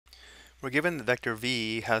We're given that vector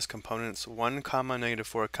v has components 1, negative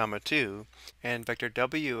 4, 2, and vector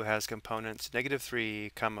w has components negative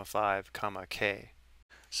 3, 5, k.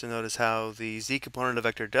 So notice how the z component of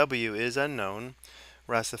vector w is unknown.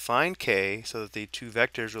 We're asked to find k so that the two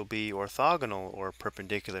vectors will be orthogonal or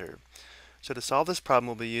perpendicular. So to solve this problem,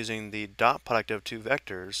 we'll be using the dot product of two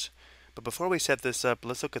vectors. But before we set this up,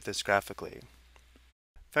 let's look at this graphically.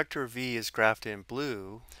 Vector v is graphed in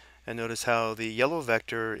blue, and notice how the yellow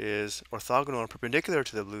vector is orthogonal or perpendicular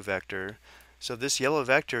to the blue vector. So this yellow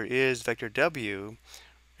vector is vector w,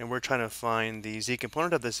 and we're trying to find the z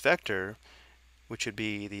component of this vector, which would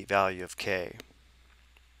be the value of k.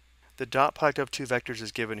 The dot product of two vectors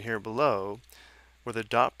is given here below, where the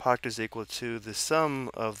dot product is equal to the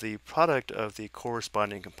sum of the product of the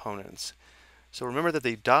corresponding components. So remember that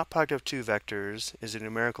the dot product of two vectors is a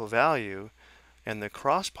numerical value, and the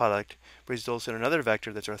cross product results in another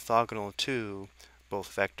vector that's orthogonal to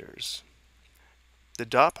both vectors. The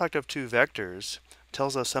dot product of two vectors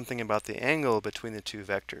tells us something about the angle between the two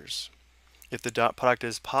vectors. If the dot product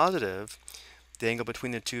is positive, the angle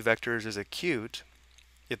between the two vectors is acute.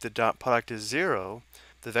 If the dot product is 0,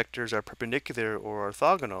 the vectors are perpendicular or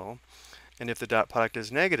orthogonal. And if the dot product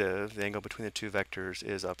is negative, the angle between the two vectors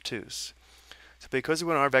is obtuse. So because we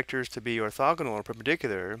want our vectors to be orthogonal or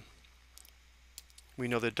perpendicular, we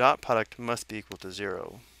know the dot product must be equal to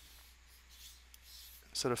 0.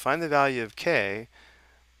 So to find the value of k,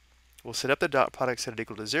 we'll set up the dot product set it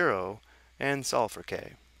equal to 0 and solve for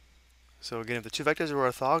k. So again, if the two vectors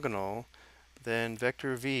are orthogonal, then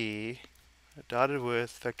vector v dotted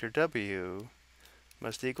with vector w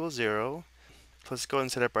must equal 0. Let's go ahead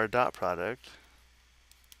and set up our dot product.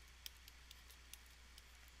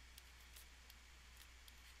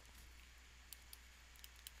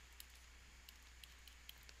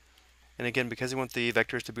 And again, because we want the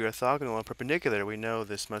vectors to be orthogonal and perpendicular, we know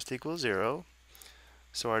this must equal 0.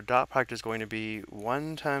 So our dot product is going to be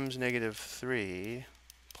 1 times negative 3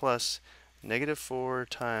 plus negative 4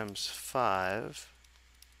 times 5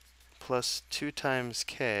 plus 2 times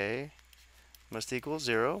k must equal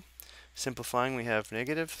 0. Simplifying, we have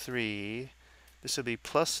negative 3. This will be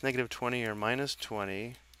plus negative 20 or minus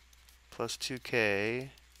 20 plus 2k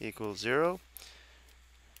equals 0.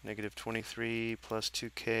 Negative 23 plus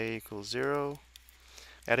 2k equals 0.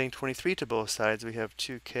 Adding 23 to both sides, we have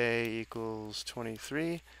 2k equals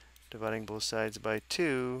 23. Dividing both sides by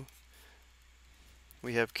 2,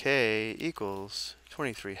 we have k equals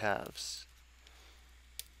 23 halves.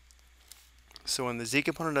 So when the z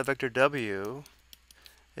component of vector w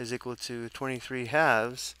is equal to 23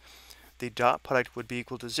 halves, the dot product would be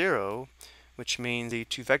equal to 0, which means the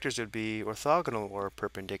two vectors would be orthogonal or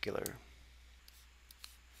perpendicular.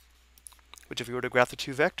 Which, if we were to graph the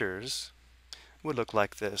two vectors, would look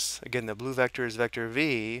like this. Again, the blue vector is vector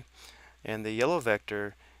v, and the yellow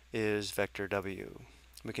vector is vector w.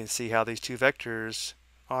 We can see how these two vectors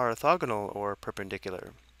are orthogonal or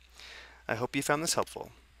perpendicular. I hope you found this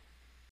helpful.